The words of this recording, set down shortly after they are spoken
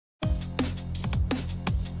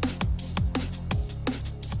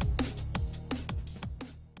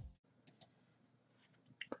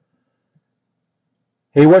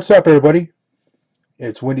Hey, what's up, everybody?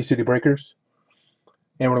 It's Windy City Breakers,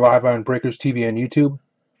 and we're live on Breakers TV and YouTube.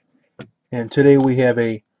 And today we have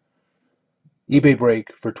a eBay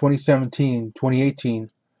break for 2017-2018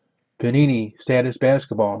 Panini Status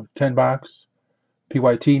Basketball 10 box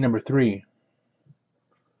PYT number 3.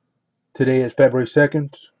 Today is February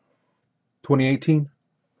 2nd, 2018.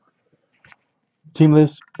 Team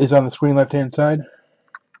list is on the screen left-hand side.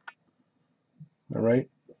 All right.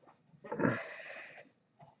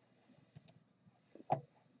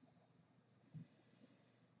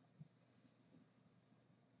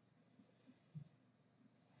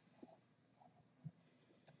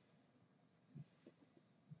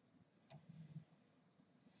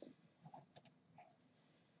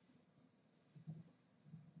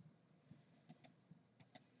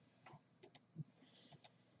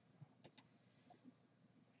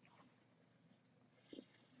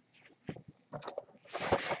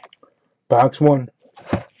 Box 1.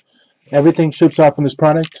 Everything ships off from this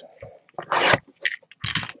product.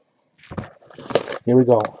 Here we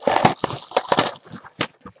go.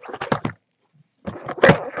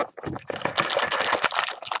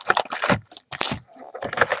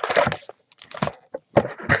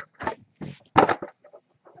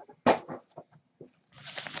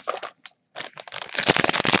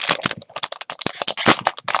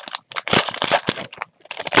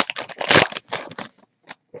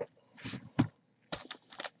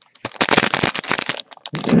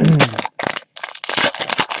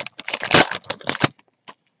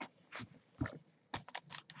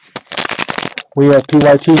 We have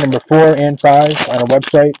PYT number 4 and 5 on our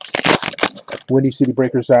website,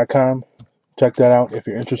 windycitybreakers.com. Check that out if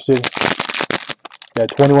you're interested. Got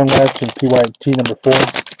 21 left in PYT number 4.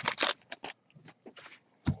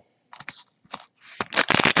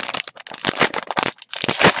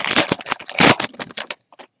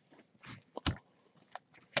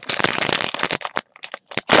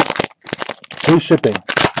 Free shipping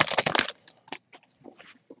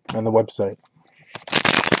on the website.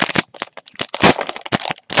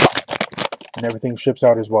 And everything ships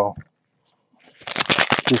out as well,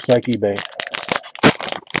 just like eBay.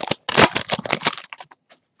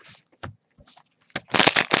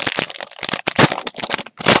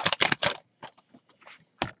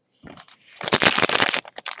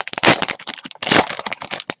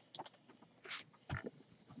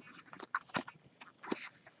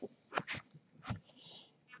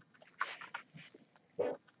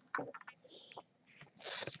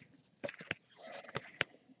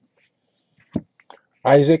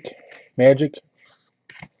 Issac, Magic,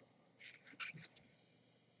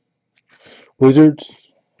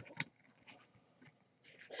 Wizards,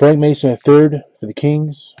 Frank Mason III for the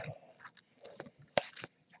Kings,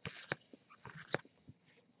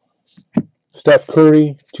 Steph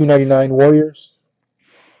Curry, 299 Warriors,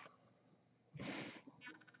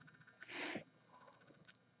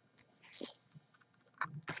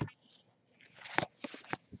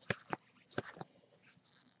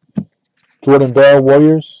 Jordan Bell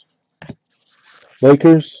Warriors,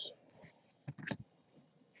 Lakers,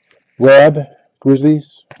 Rab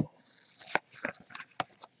Grizzlies,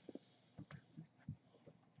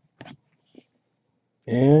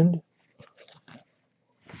 and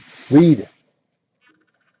Reed,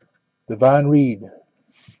 Devon Reed,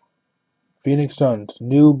 Phoenix Suns,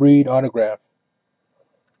 new breed autograph.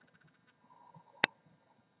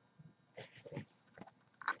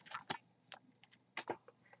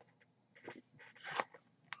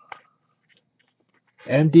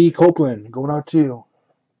 MD Copeland going out too.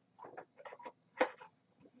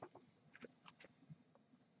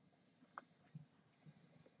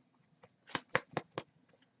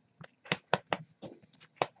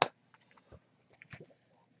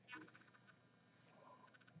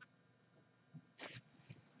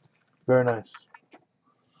 Very nice.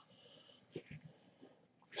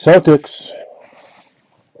 Celtics,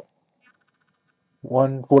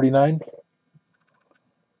 149.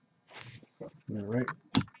 All right.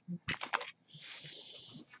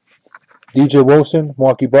 DJ Wilson,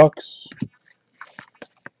 Milwaukee Bucks.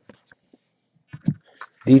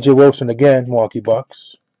 DJ Wilson again, Milwaukee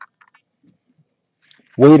Bucks.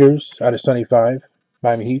 Waiters out of 75,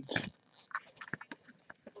 Miami Heat.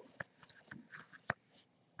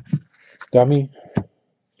 Dummy.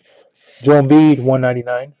 Joe Embiid,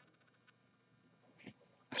 199.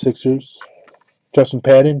 Sixers. Justin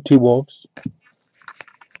Patton, T-Wolves.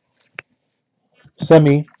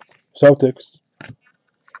 Semi, Celtics.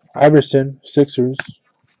 Iverson, Sixers.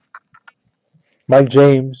 Mike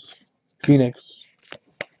James, Phoenix.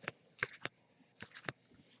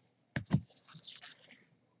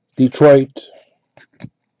 Detroit.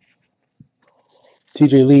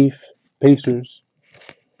 TJ Leaf, Pacers.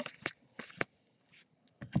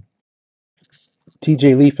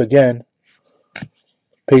 TJ Leaf again,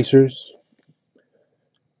 Pacers.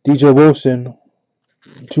 DJ Wilson,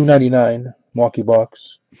 $2.99, Milwaukee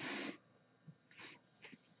Bucks.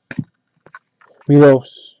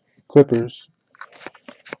 Milos, Clippers.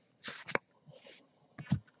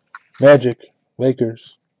 Magic,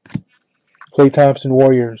 Lakers. Klay Thompson,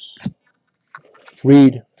 Warriors.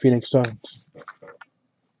 Reed, Phoenix Suns.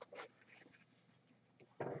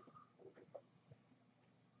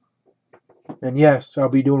 And yes, I'll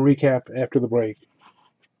be doing recap after the break.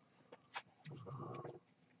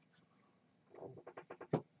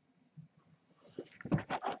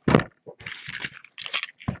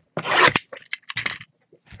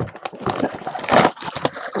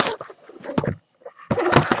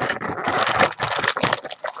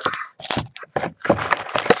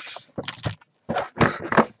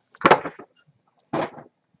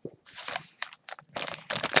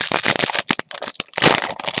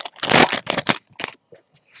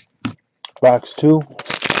 Box 2.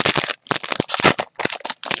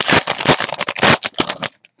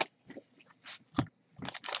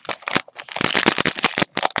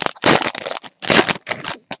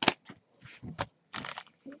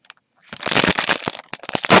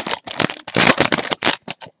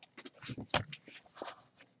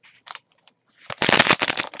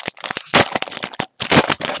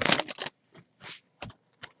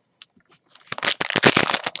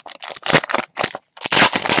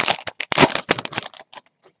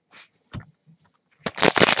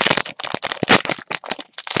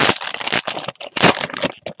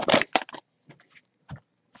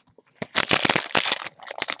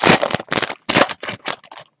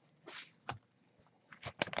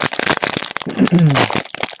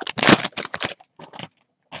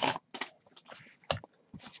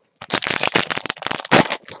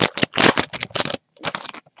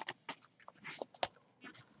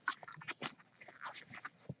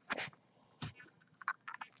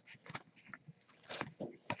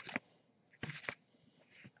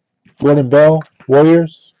 Gordon Bell,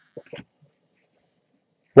 Warriors.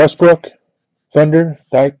 Westbrook, Fender,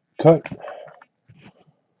 die cut,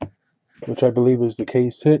 which I believe is the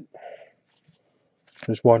case hit.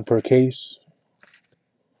 There's one per case.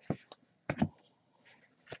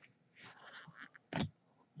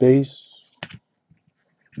 Base.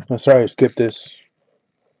 Oh, sorry, I skipped this.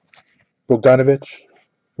 Bogdanovich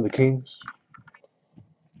for the Kings.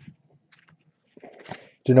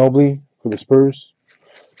 Ginobili for the Spurs.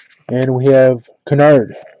 And we have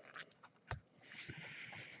Kennard.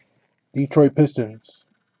 Detroit Pistons.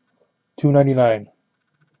 $2.99.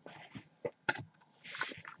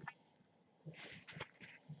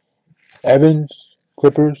 Evans,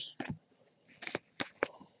 Clippers.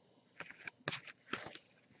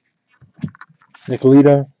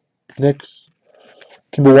 Nicolita, Knicks.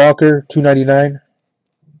 Kimball Walker, $2.99.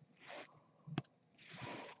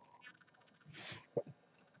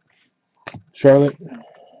 Charlotte.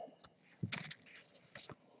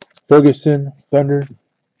 Ferguson, Thunder.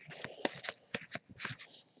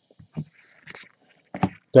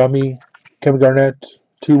 Dummy, Kevin Garnett,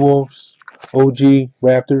 T-Wolves. OG,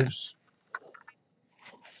 Raptors.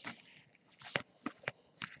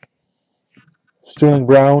 Sterling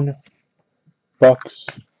Brown, Bucks.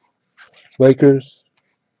 Lakers.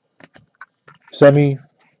 Semi,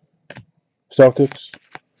 Celtics.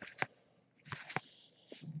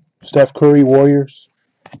 Steph Curry, Warriors.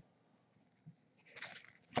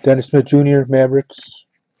 Dennis Smith Jr., Mavericks.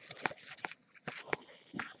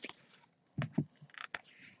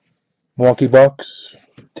 Milwaukee Bucks,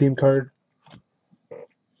 team card.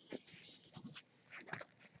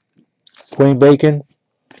 Dwayne Bacon.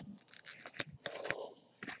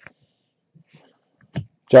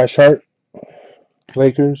 Josh Hart,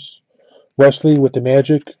 Lakers. Wesley with the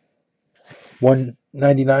Magic,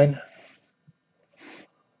 $1.99.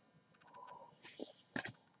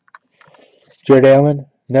 Jared Allen,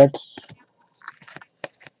 Nets.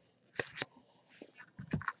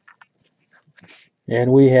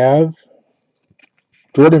 And we have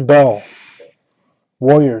Jordan Bell,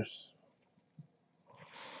 Warriors.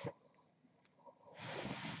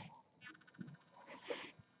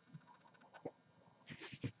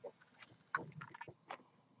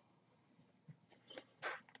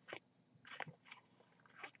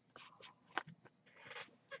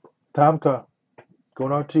 Tomka,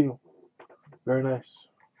 going out to you. Very nice.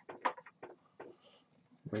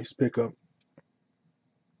 Nice pickup.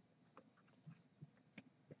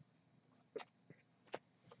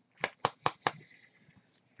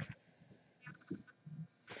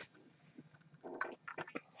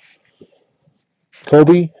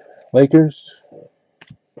 Kobe, Lakers.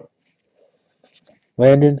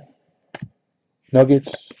 Landon,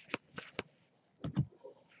 Nuggets.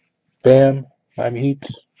 Bam, I'm Heat.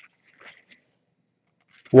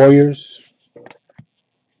 Warriors.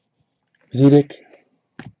 Zedek,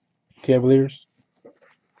 Cavaliers.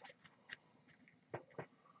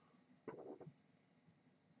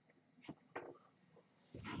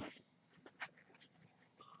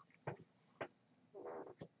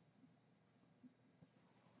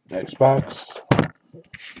 Next box.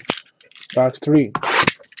 Box 3.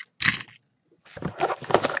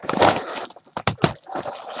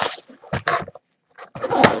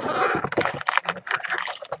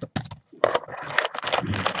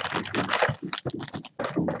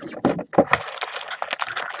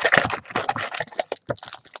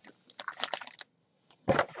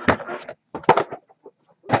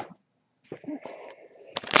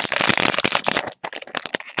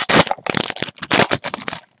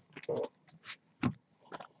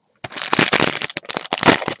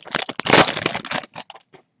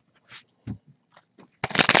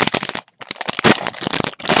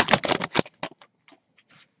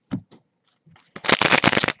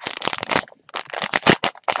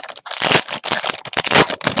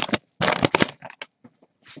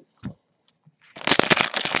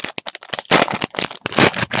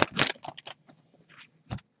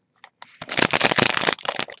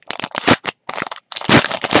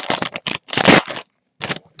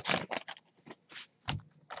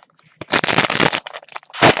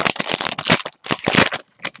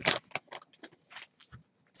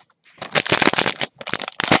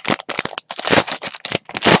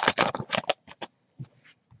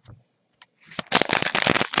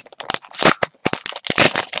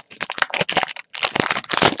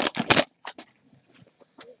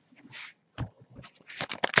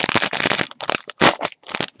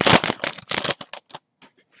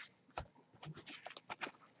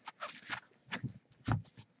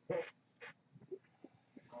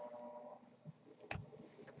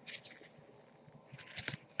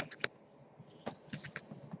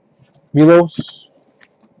 Milos,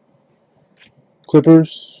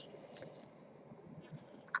 Clippers.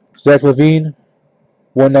 Zach LaVine,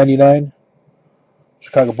 199.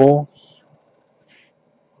 Chicago Bulls.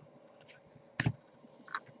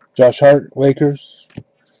 Josh Hart, Lakers.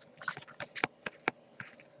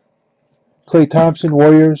 Klay Thompson,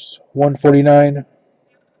 Warriors, 149.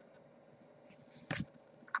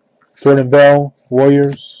 Jordan Bell,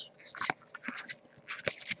 Warriors.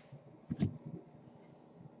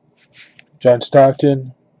 John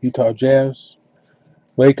Stockton, Utah Jazz.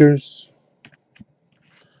 Lakers.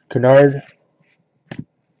 Kennard.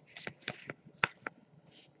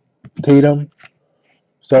 Tatum,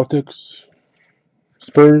 Celtics.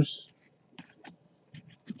 Spurs.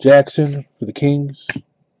 Jackson for the Kings.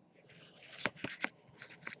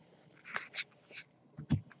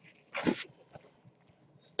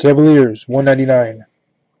 Cavaliers, 199.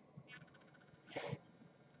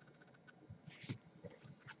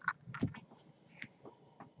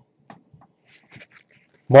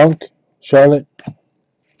 Monk, Charlotte.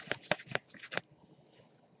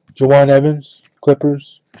 Jawan Evans,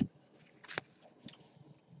 Clippers.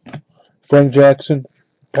 Frank Jackson,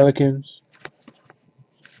 Pelicans.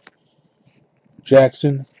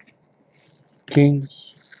 Jackson,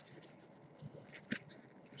 Kings.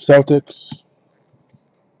 Celtics.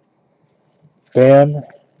 Bam.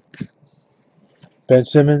 Ben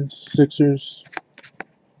Simmons, Sixers.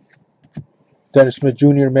 Dennis Smith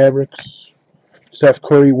Jr., Mavericks. Steph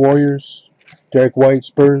Curry, Warriors. Derek White,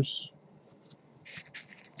 Spurs.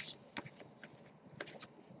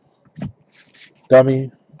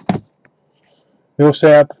 Dummy.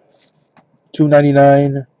 Millsap,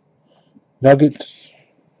 299. Nuggets.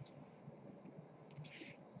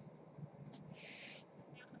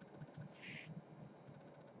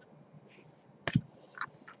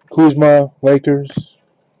 Kuzma, Lakers.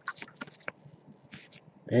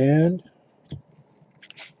 And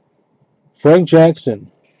Frank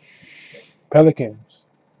Jackson, Pelicans.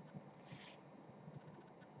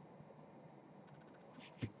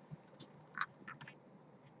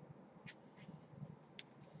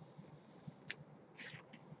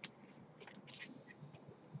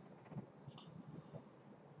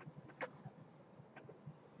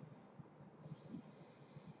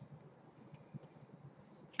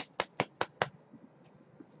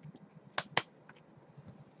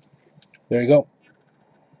 There you go.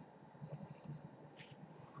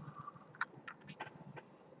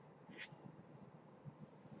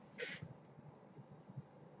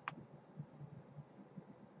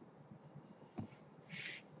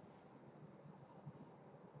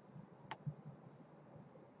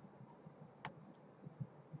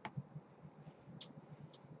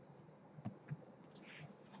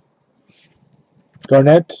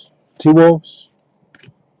 Garnett, T-Wolves.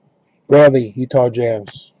 Bradley, Utah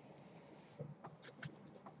Jazz.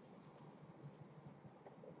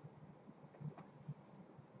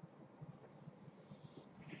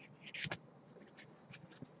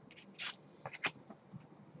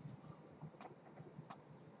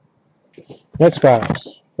 Next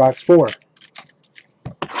box. Box 4.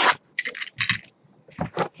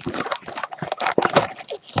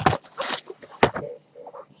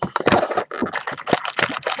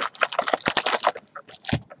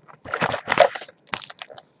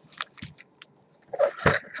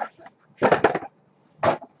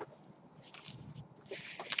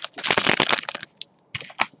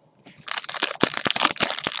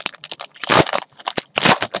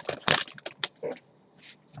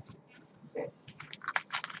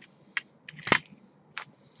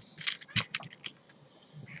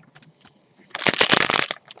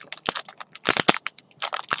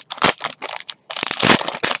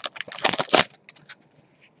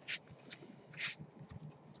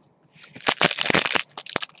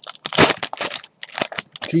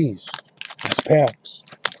 Jeez, these packs.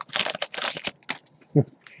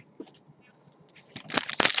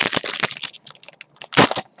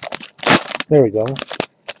 There we go.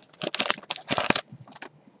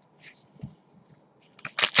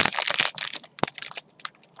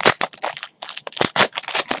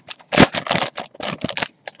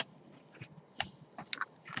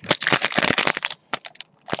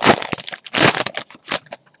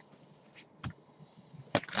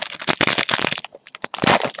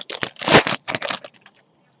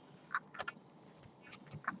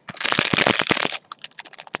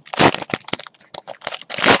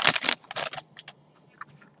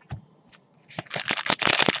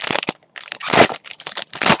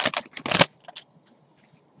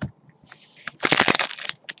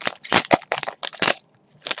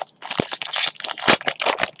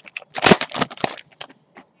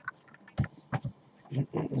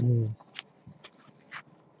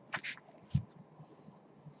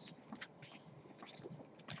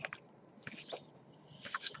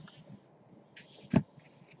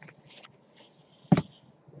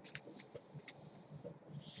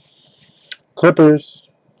 Clippers,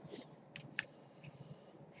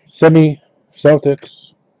 Semi,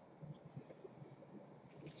 Celtics,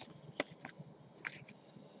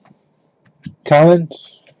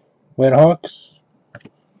 Collins, Win Hawks,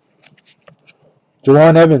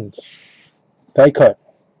 Jawan Evans, die cut.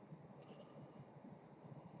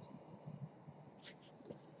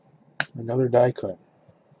 Another die cut.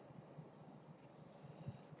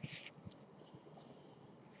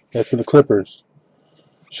 That's for the Clippers.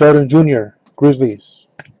 Sheldon Jr., Grizzlies.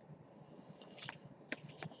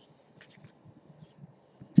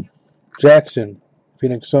 Jackson,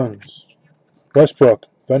 Phoenix Suns. Westbrook,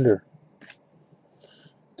 Thunder.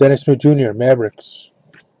 Dennis Smith Jr., Mavericks.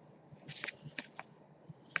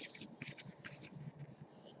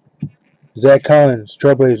 Zach Collins,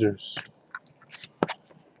 Trailblazers.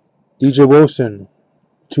 DJ Wilson,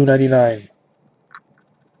 $2.99.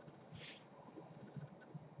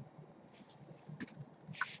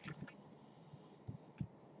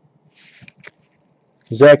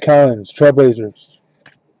 Zach Collins, Trailblazers.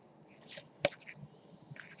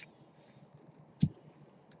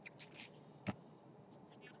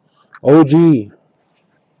 OG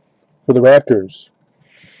for the Raptors.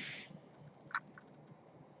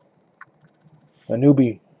 A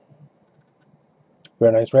newbie.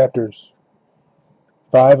 Very nice Raptors.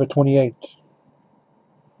 5/28.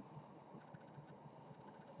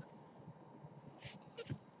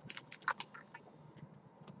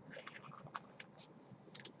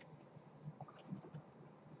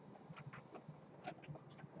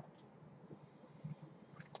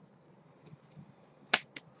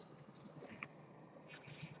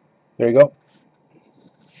 There you go.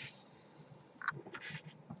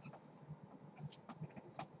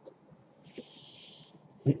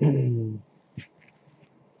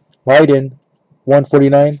 Wyden,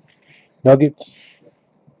 149. Nuggets.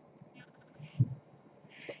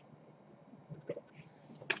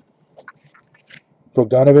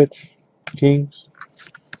 Bogdanovich, Kings.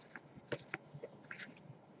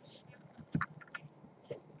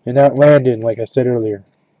 And not Landon, like I said earlier.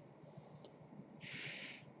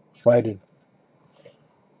 Wyden.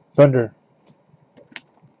 Thunder.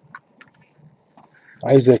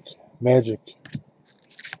 Isaac, Magic.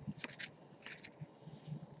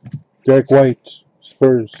 Derek White,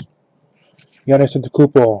 Spurs. Giannis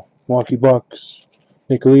Antetokounmpo, Milwaukee Bucks.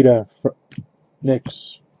 Nicolita,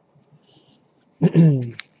 Knicks.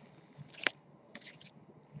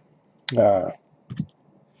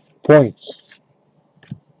 Points.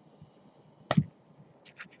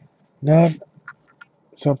 Not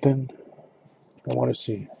something I want to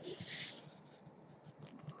see.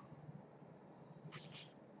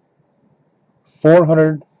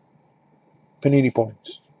 $400 Panini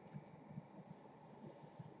points.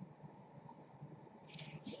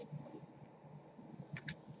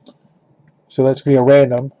 So that's going to be a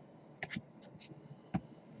random.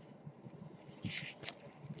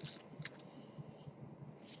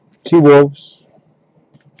 T-Wolves.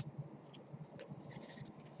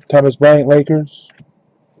 Thomas Bryant, Lakers.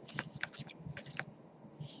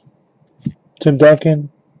 Tim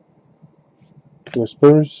Duncan, the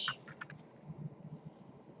Spurs.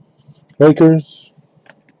 Lakers.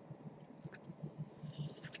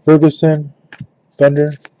 Ferguson,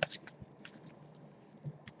 Thunder.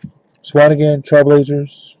 Swanigan,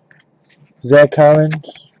 Trailblazers. Zach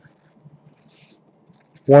Collins,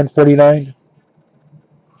 149.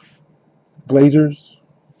 Blazers.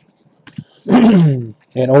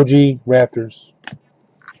 And OG Raptors.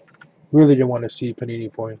 Really didn't want to see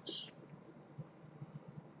Panini points.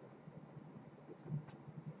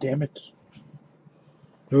 Damn it.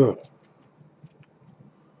 Ugh.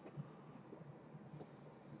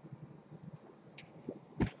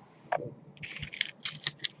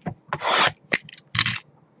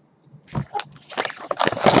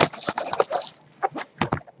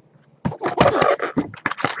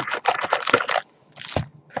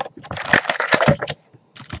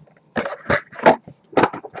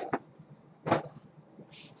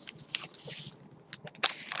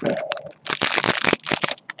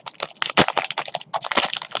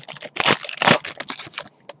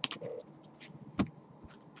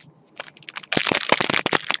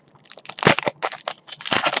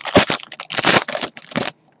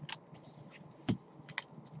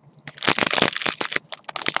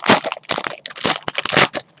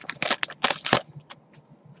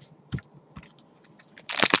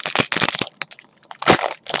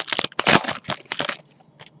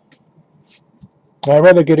 I'd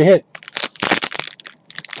rather get a hit.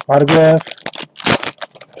 Autograph.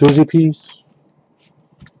 Jersey piece.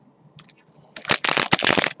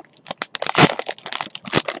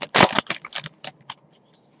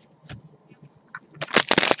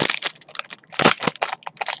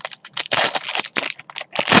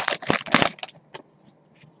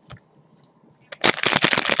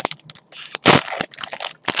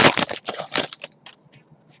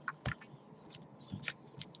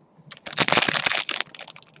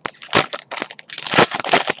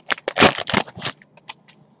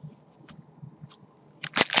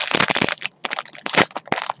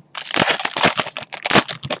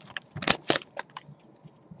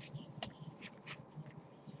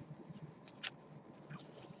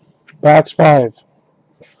 Box 5.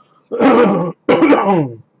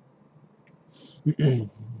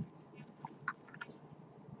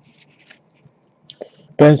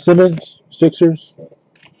 Ben Simmons, Sixers.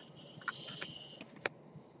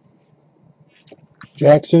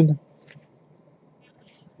 Jackson,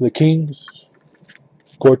 the Kings.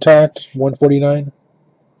 Gortat, 149.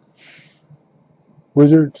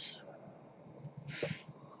 Wizards.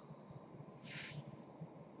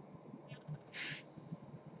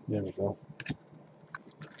 There we go.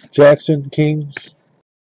 Jackson, Kings.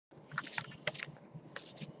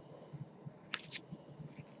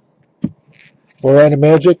 Orlando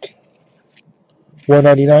Magic,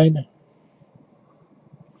 199.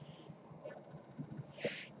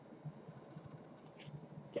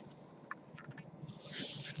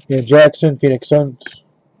 And Jackson, Phoenix Suns.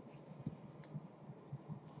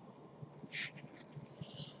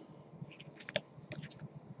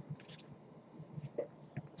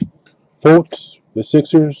 Fultz, the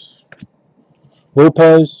Sixers.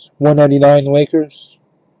 Lopez, 199, Lakers.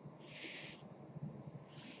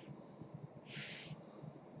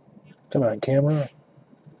 Come on, camera.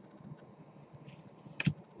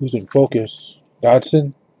 Who's in focus?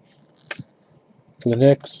 Dodson for the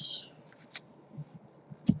Knicks.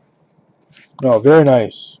 Oh, very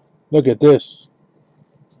nice. Look at this.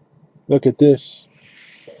 Look at this.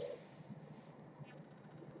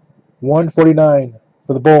 149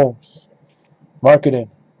 for the Bulls. Markkanen.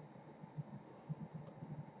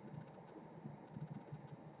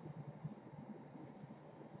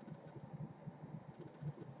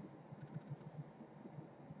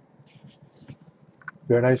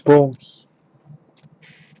 Very nice Bulls.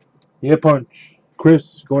 Yeah, punch.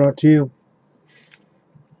 Chris, going out to you.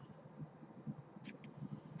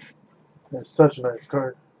 That's such a nice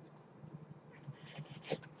card.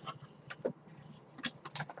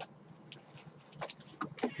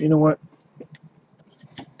 You know what?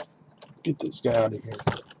 Get this guy out of here.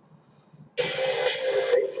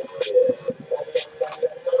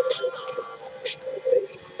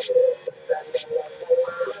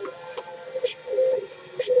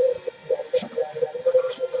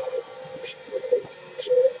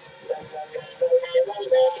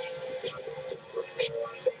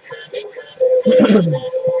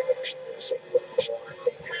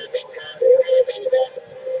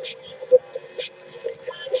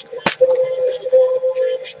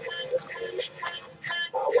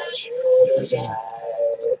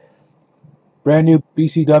 Brand new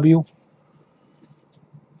BCW.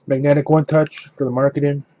 Magnetic One Touch for the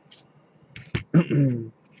Markkanen.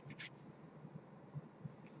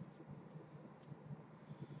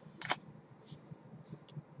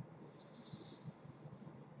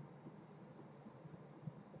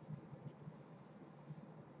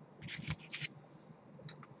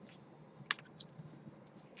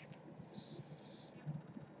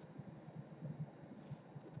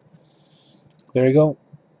 There you go.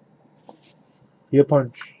 You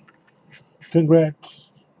punch.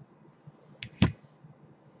 Congrats.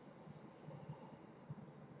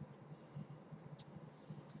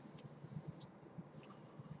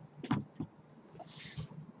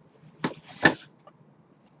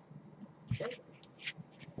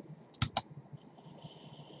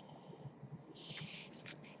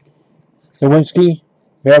 Lewinsky,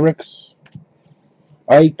 Mavericks.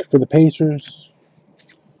 Ike for the Pacers.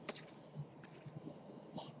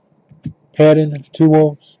 Padden,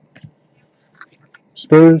 T-Wolves.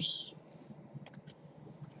 Spurs.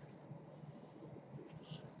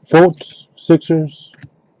 Fultz, Sixers.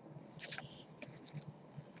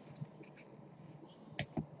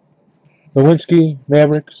 Lewinsky,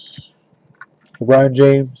 Mavericks. LeBron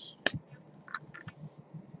James.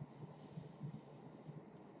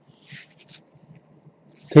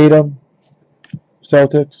 Tatum,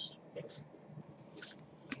 Celtics.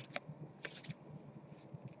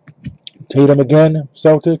 Tatum again,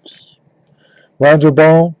 Celtics. Lonzo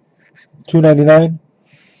Ball, $2.99.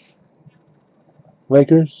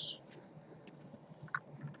 Lakers.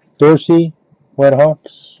 Dorsey, White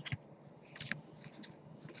Hawks.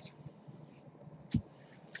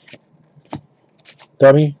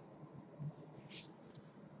 Dummy.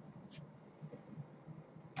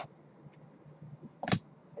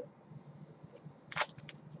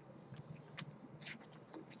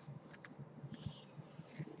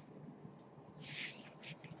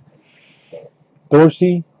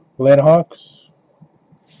 Dorsey, Atlanta Hawks.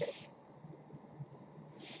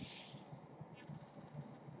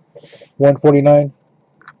 $1.49.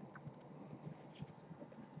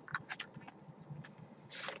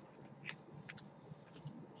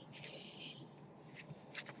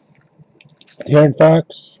 De'Aaron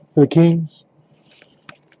Fox for the Kings.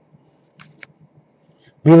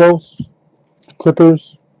 Milos,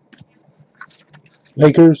 Clippers.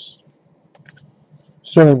 Lakers.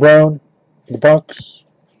 Sterling Brown for the Bucks.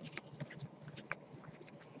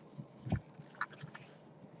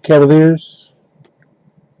 Cavaliers.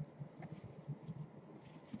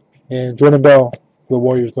 And Jordan Bell for the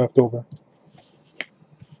Warriors left over.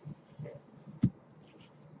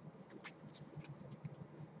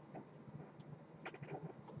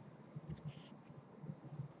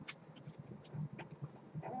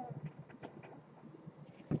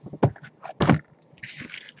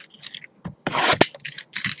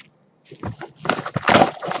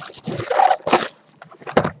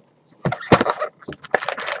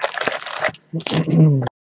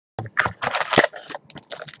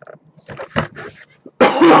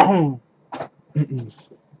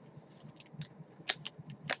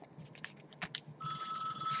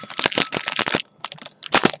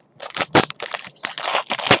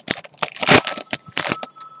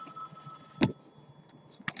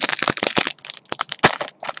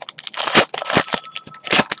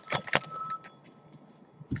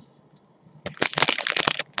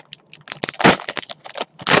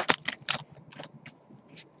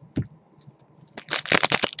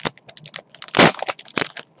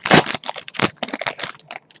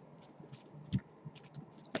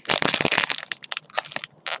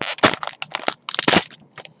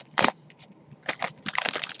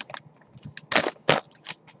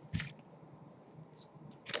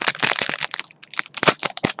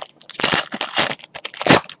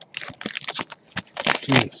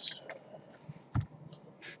 Jeez.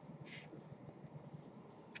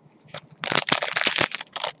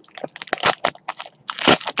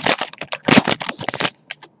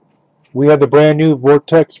 We have the brand new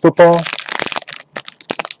Vortex football,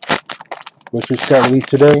 which just got released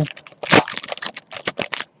today.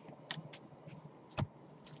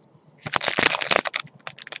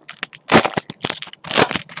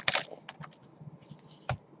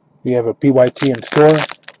 We have a PYT in store.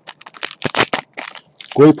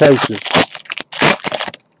 Great prices.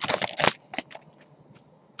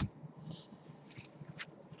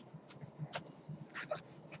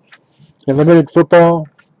 Unlimited football,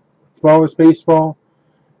 flawless baseball,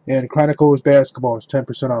 And Chronicles Basketball is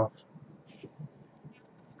 10% off.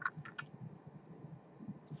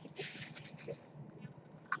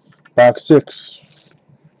 Box 6.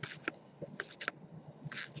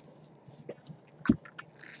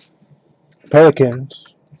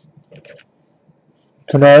 Pelicans.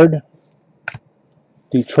 Kennard.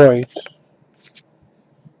 Detroit.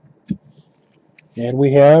 And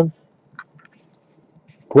we have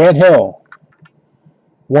Grant Hill.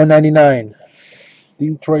 199.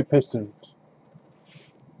 Detroit Pistons.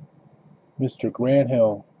 Mr. Grant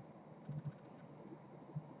Hill.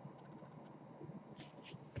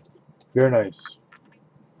 Very nice.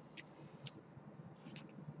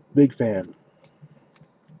 Big fan.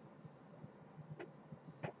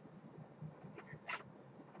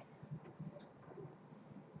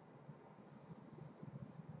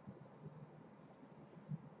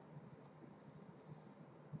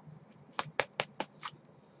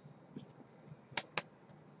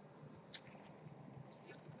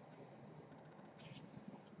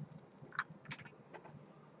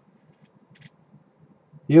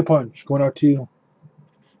 You punch. Going out to you.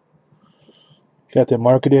 Got the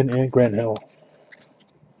Markkanen and Grant Hill.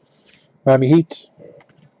 Miami Heat.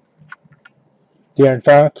 De'Aaron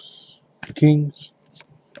Fox. Kings.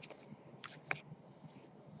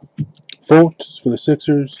 Fultz for the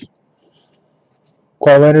Sixers.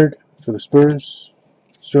 Kawhi Leonard for the Spurs.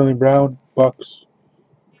 Sterling Brown, Bucks.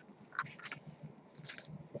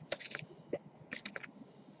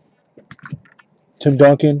 Tim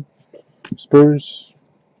Duncan, Spurs.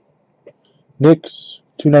 Knicks,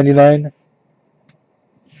 $2.99.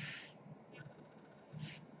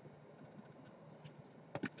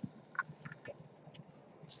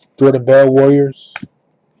 Jordan Bell, Warriors.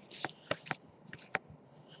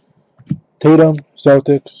 Tatum,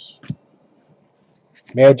 Celtics.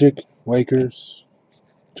 Magic, Lakers.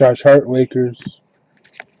 Josh Hart, Lakers.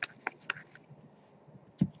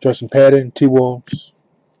 Justin Patton, T-Wolves.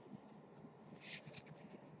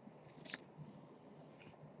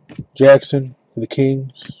 Jackson for the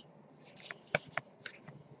Kings.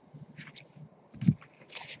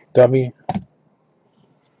 Dummy.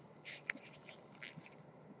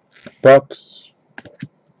 Bucks.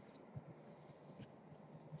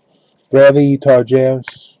 Bradley, Utah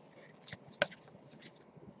Jazz.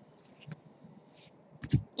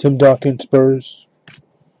 Tim Duncan, Spurs.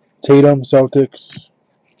 Tatum, Celtics.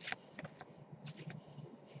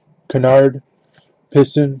 Kennard,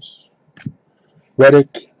 Pistons.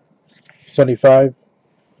 Redick, 75.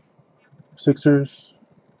 Sixers.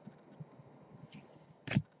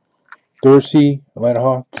 Dorsey, Atlanta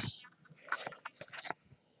Hawks.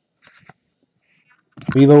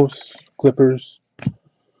 Milos, Clippers.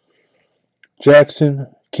 Jackson,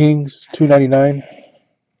 Kings, $2.99.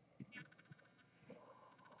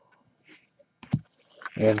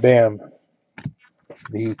 And Bam,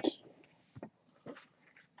 the Heat.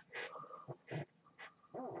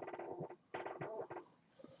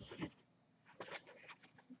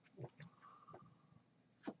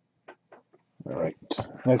 All right,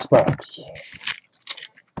 next box.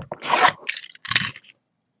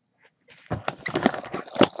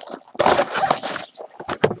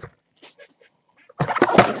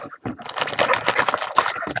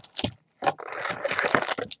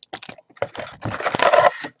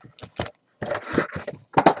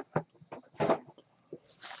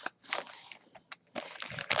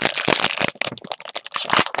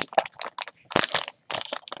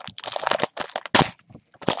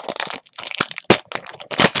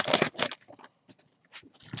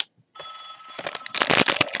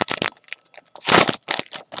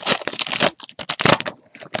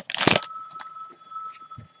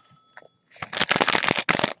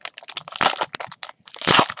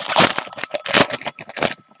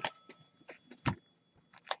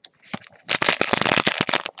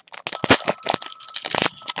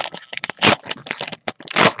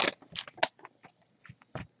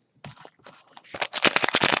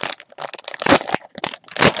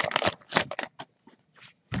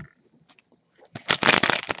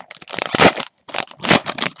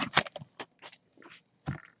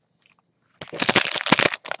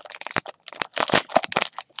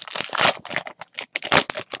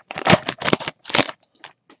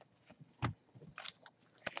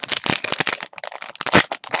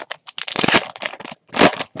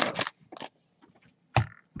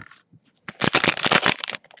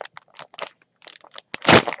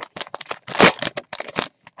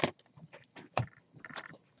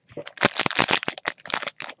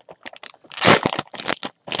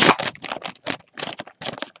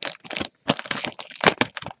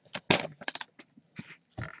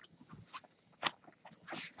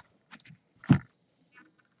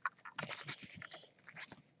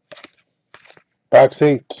 Box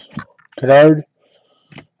 8. Kennard,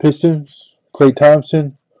 Pistons. Klay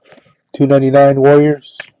Thompson, 299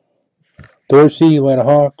 Warriors. Dorsey, Atlanta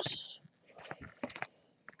Hawks.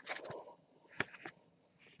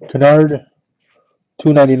 Kennard,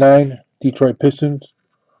 299 Detroit Pistons.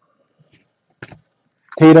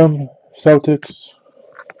 Tatum, Celtics.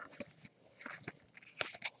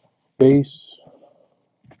 Base.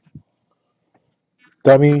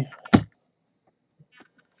 Dummy.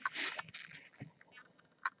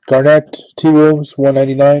 Garnett, T-Wolves,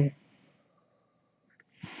 199.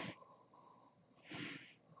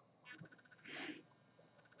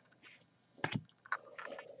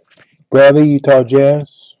 Bradley, Utah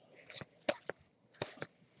Jazz.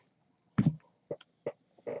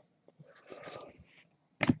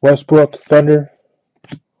 Westbrook, Thunder.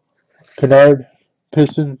 Kennard,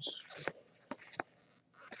 Pistons.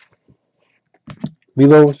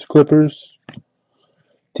 Milos, Clippers.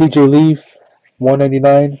 TJ Leaf,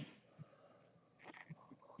 199.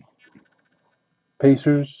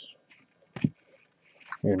 Pacers.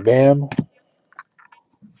 And Bam,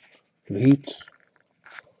 the Heat.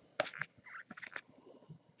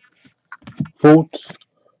 Fultz,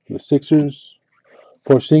 the Sixers.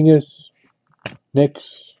 Porzingis,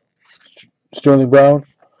 Knicks. Sterling Brown,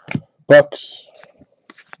 Bucks.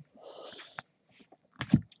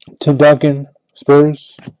 Tim Duncan,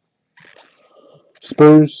 Spurs.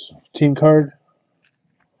 Spurs, team card.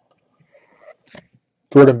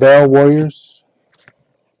 Jordan Bell, Warriors.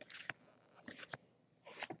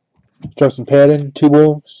 Justin Patton,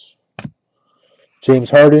 T-Wolves. James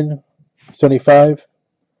Harden, 75.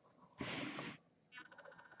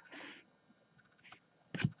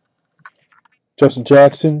 Justin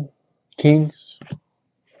Jackson, Kings.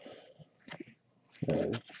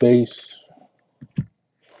 Base.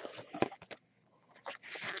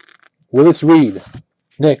 Willis Reed,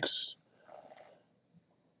 Knicks,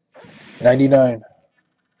 99.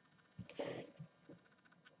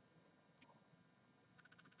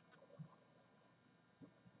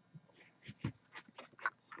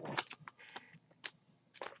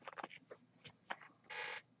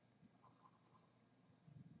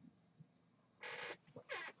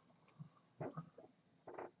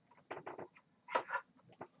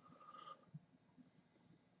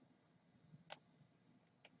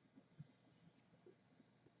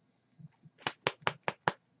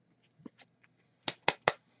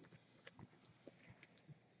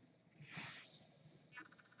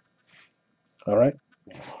 All right.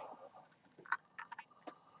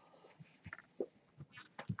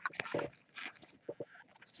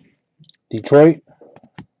 Detroit,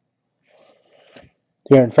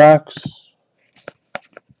 De'Aaron Fox.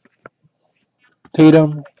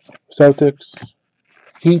 Tatum, Celtics.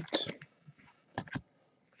 Heat.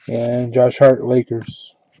 And Josh Hart,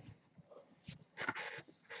 Lakers.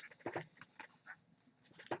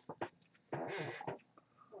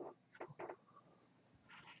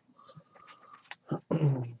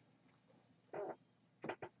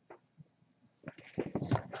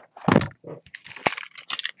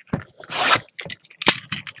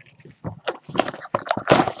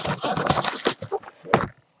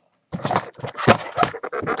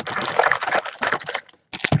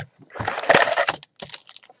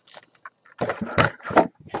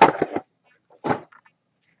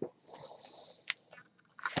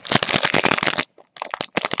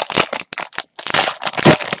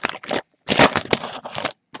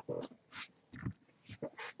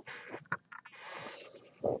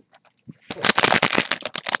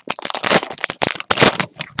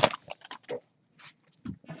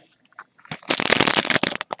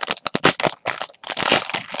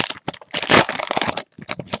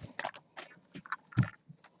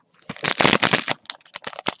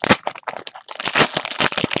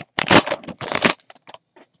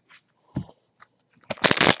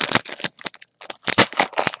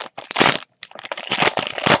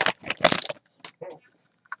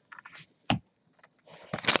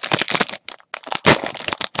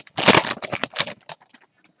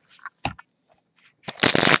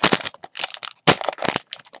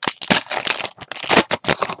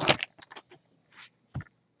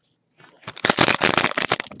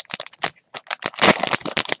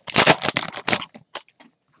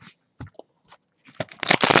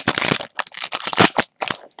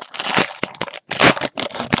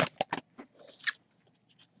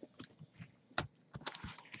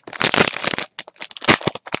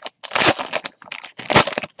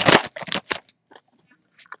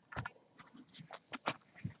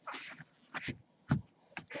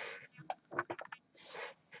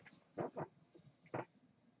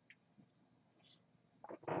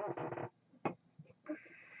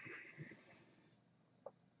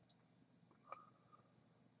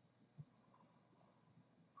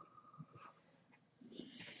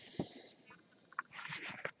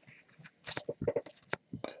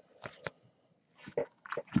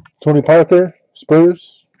 Tony Parker,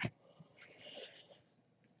 Spurs.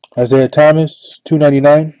 Isaiah Thomas,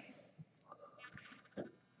 $2.99,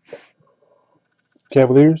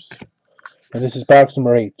 Cavaliers. And this is box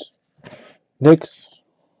number 8. Knicks,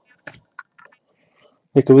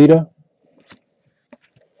 Nicolita.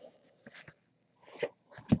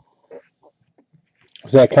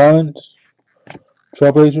 Zach Collins,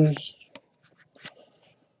 Trailblazers.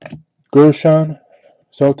 Gershon,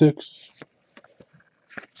 Celtics.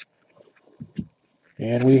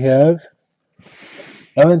 And we have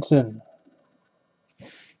Ellenson,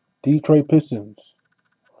 Detroit Pistons.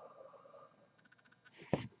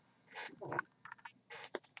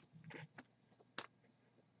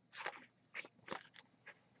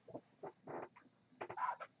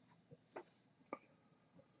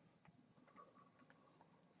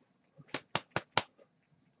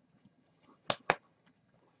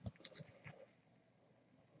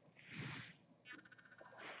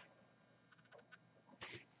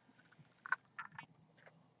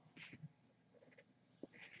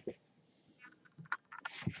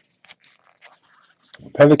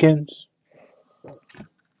 Pelicans,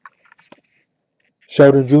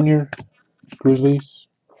 Sheldon Jr., Grizzlies.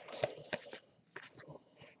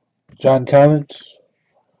 John Collins,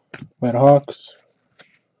 Red Hawks.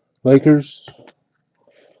 Lakers,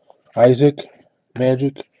 Isaac,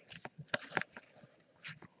 Magic.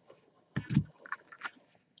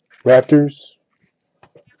 Raptors,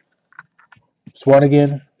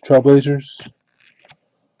 Swanigan, Trailblazers.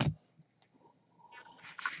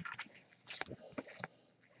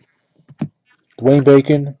 Dwayne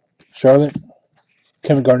Bacon, Charlotte.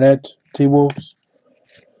 Kevin Garnett, T-Wolves.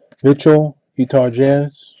 Mitchell, Utah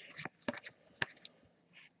Jazz.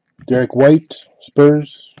 Derek White,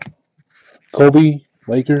 Spurs. Kobe,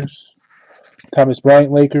 Lakers. Thomas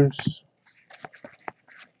Bryant, Lakers.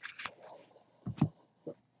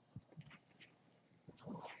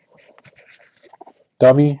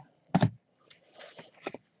 Dummy.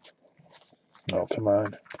 Oh, come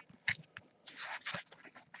on.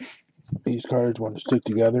 These cards want to stick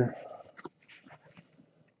together.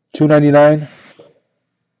 $2.99.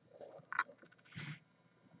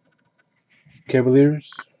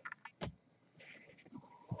 Cavaliers.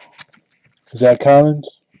 Zach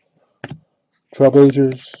Collins,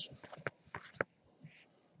 Trailblazers.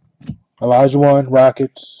 Olajuwon,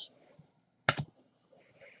 Rockets.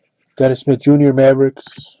 Dennis Smith Jr.,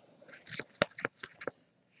 Mavericks.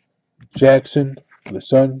 Jackson, the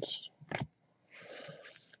Suns.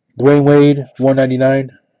 Dwayne Wade, $1.99.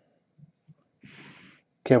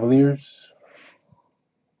 Cavaliers.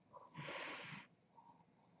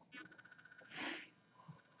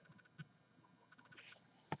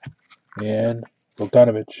 And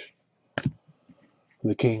Bogdanovich for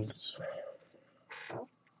the Kings.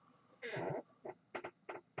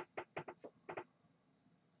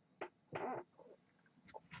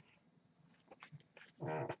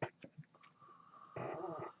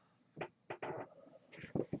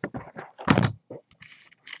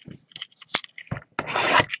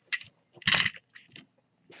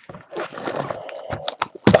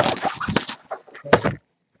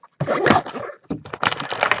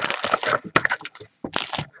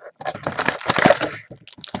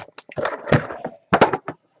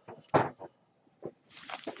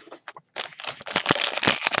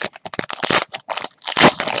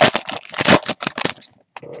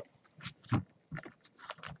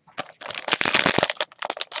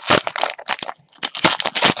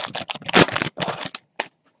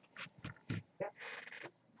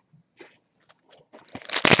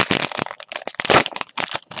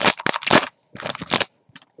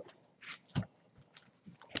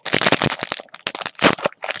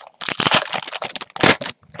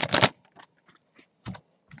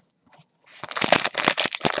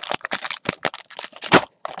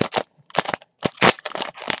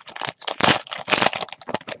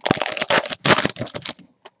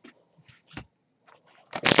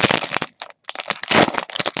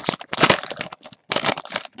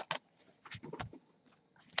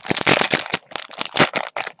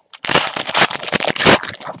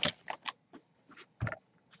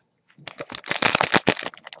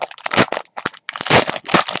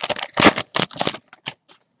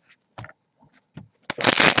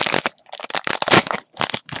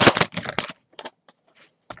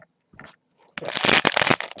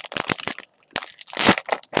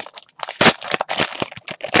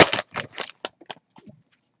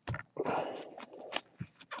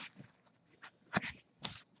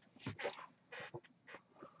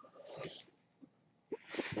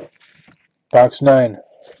 Box 9.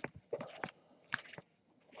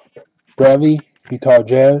 Bradley, Utah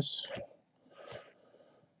Jazz.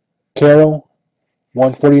 Carroll,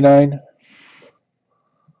 149.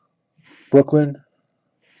 Brooklyn.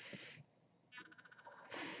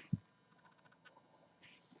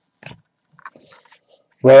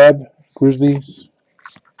 Rab, Grizzlies.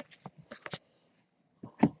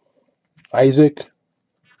 Isaac.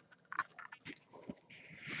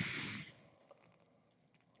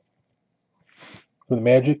 For the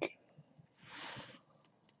Magic.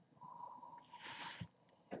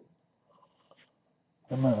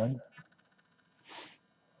 Come on.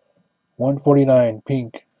 149,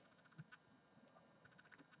 pink.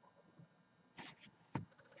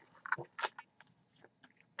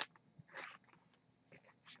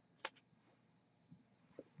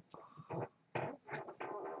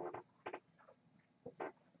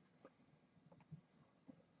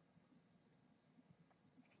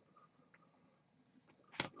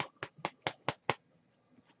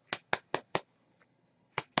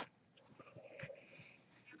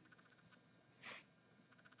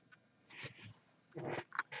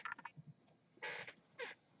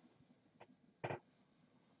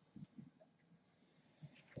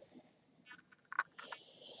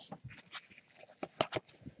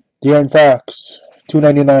 De'Aaron Fox,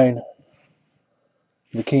 299.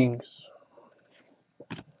 The Kings.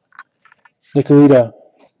 Nicolita.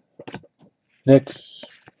 Knicks.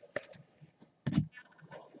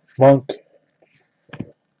 Monk.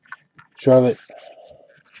 Charlotte.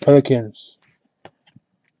 Pelicans.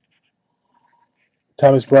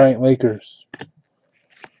 Thomas Bryant, Lakers.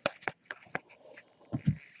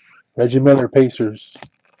 Reggie Miller, Pacers.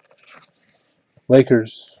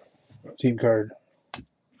 Lakers. Team card.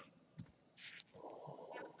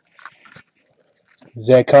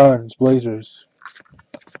 Zach Collins, Blazers.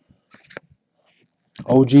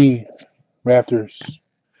 OG, Raptors.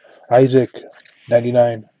 Isaac,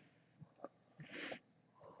 99.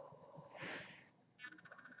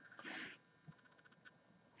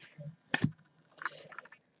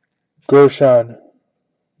 Gershon,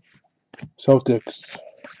 Celtics.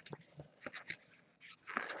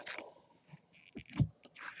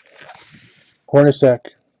 Hornacek,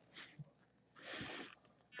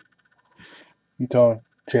 Utah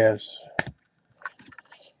Jazz.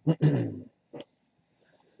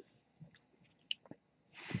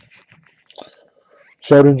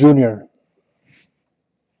 Sheldon Jr.,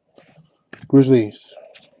 Grizzlies.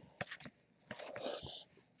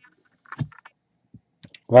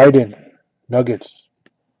 Leiden, Nuggets.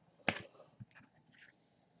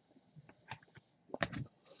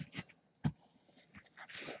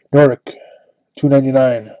 Norick,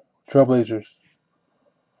 299. Trailblazers.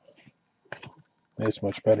 It's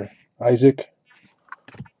much better. Isaac,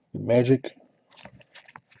 Magic.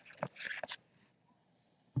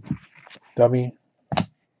 Dummy.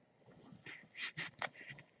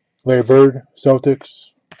 Larry Bird,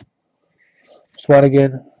 Celtics.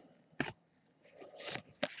 Swanigan,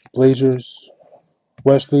 Blazers.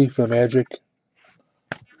 Wesley for the Magic.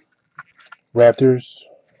 Raptors.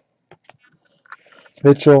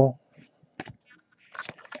 Mitchell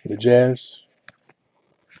for the Jazz.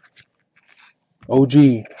 OG,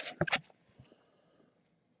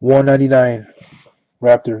 199.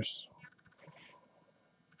 Raptors.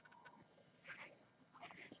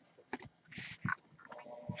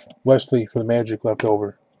 Wesley for the Magic left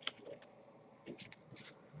over.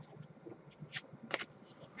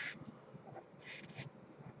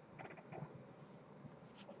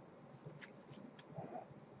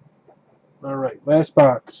 All right, last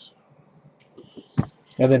box.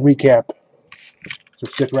 And then recap. So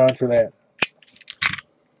stick around for that.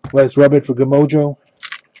 Let's rub it for good mojo.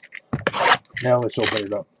 Now let's open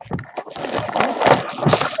it up.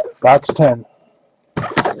 Box 10.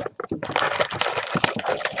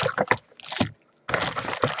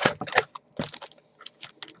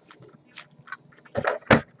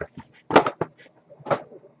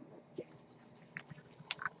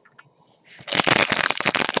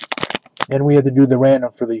 And we had to do the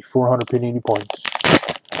random for the 400 Panini points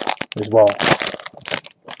as well.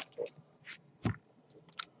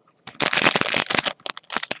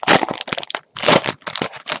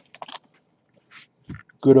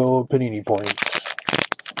 Good old Panini points.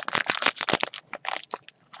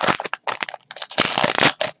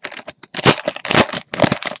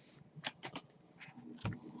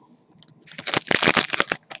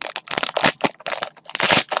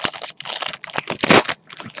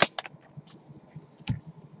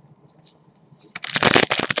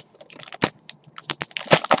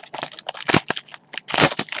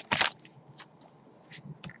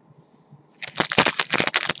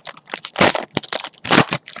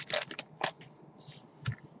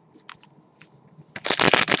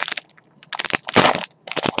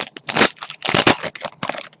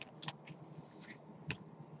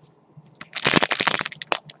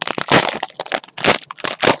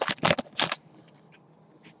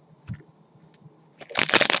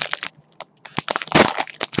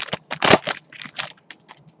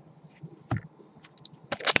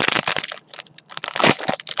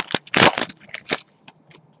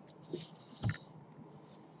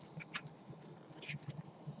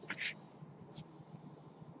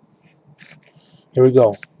 Here we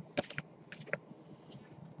go.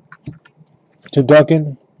 Tim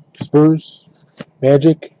Duncan, Spurs,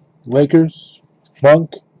 Magic, Lakers,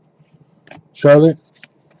 Monk, Charlotte,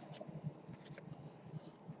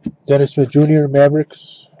 Dennis Smith Jr.,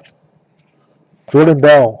 Mavericks, Jordan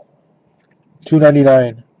Bell,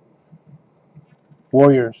 299,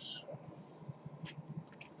 Warriors,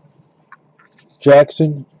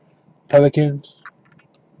 Jackson, Pelicans,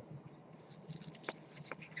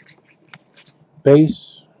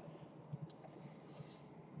 Base,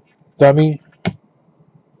 Dummy,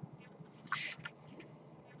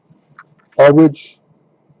 Aldridge,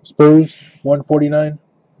 Spurs, 149,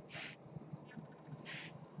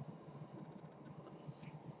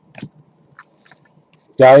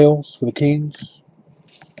 Giles for the Kings,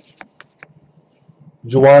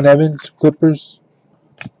 Juwan Evans, Clippers,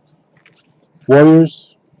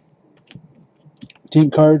 Warriors, team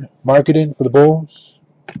card, Markkanen for the Bulls,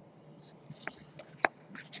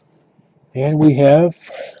 and we have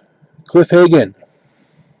Cliff Hagan,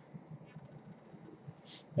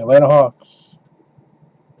 Atlanta Hawks.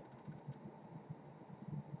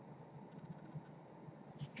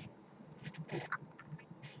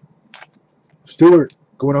 Stewart,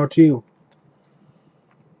 going out to you.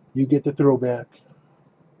 You get the throwback.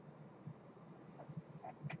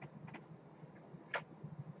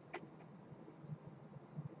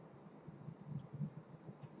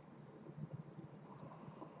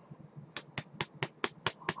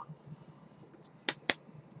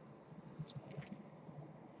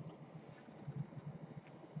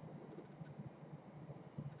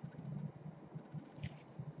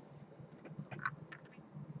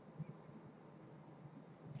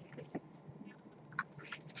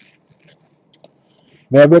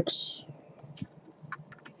 Mavericks,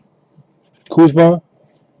 Kuzma,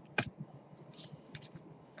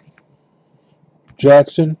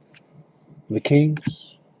 Jackson for the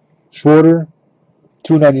Kings, Schroeder,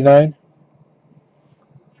 299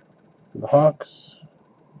 for the Hawks,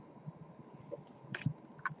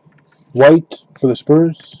 White for the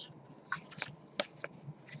Spurs,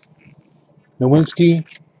 Nowinski,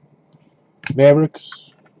 Mavericks,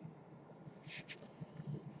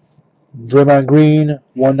 Draymond Green,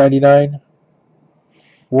 199,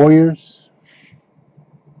 Warriors,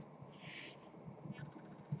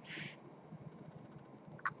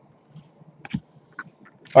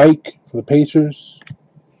 Ike for the Pacers,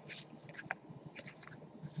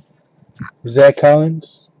 Zach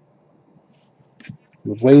Collins for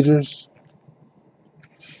the Blazers,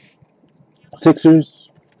 Sixers,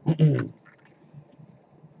 and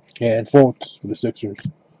Fultz for the Sixers.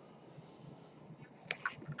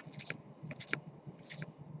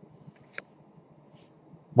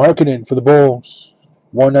 Markkanen for the Bulls,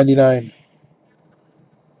 199.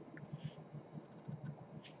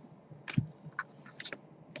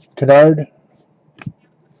 Kennard,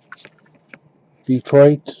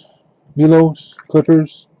 Detroit, Milos,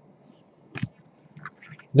 Clippers,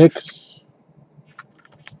 Knicks,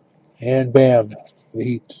 and Bam for the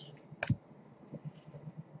Heat.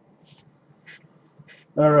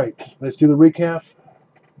 All right, let's do the recap.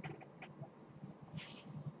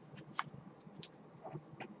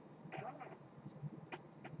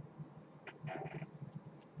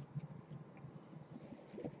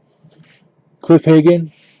 Cliff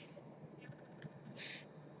Hagan,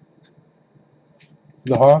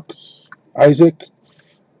 the Hawks, Isaac,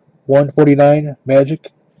 149,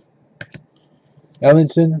 Magic,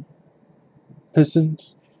 Ellenson,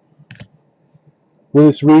 Pistons,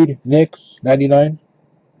 Willis Reed, Knicks, 99,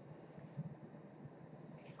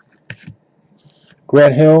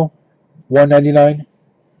 Grant Hill, 199,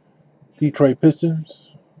 Detroit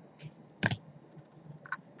Pistons,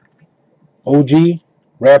 OG,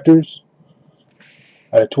 Raptors,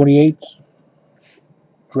 out of 28,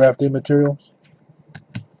 draft day materials,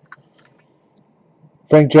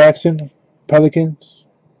 Frank Jackson, Pelicans,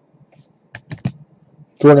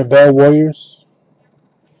 Jordan Bell, Warriors,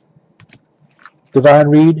 Devon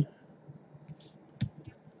Reed,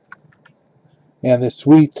 and the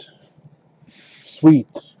sweet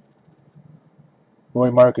Roy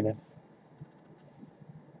Markkanen,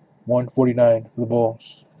 149 for the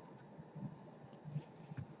Bulls.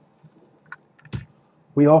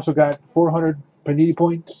 We also got 400 Panini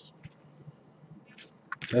points.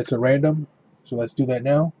 That's a random, so let's do that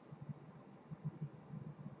now.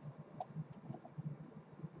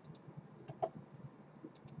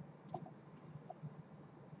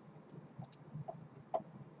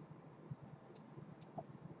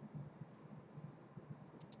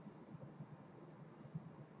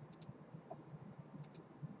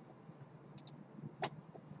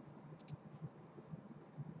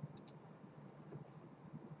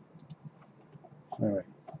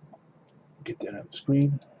 that on the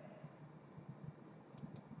screen.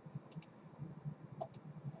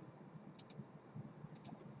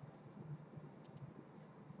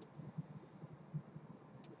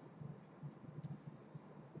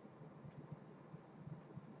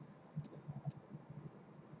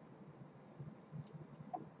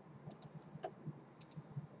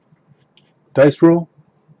 Dice roll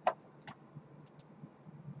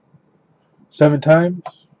 7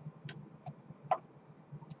 times.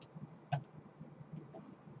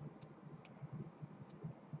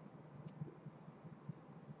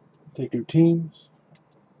 Take your teams,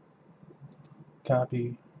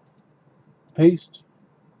 copy, paste.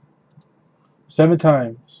 7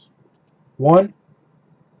 times. 1,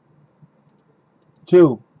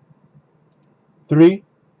 2, 3,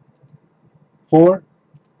 4,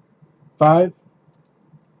 5,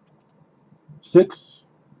 6,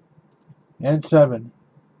 and 7.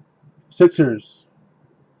 Sixers.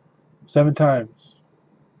 7 times.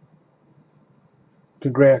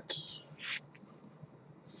 Congrats.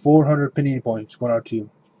 400 Panini points going out to you.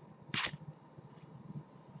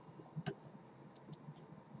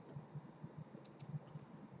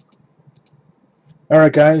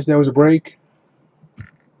 Alright guys, that was a break.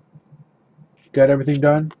 Got everything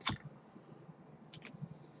done.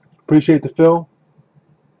 Appreciate the fill.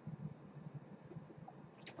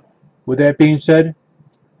 With that being said,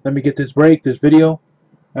 let me get this video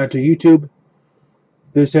onto YouTube.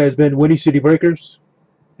 This has been Windy City Breakers,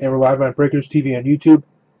 and we're live on Breakers TV on YouTube.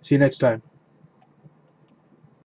 See you next time.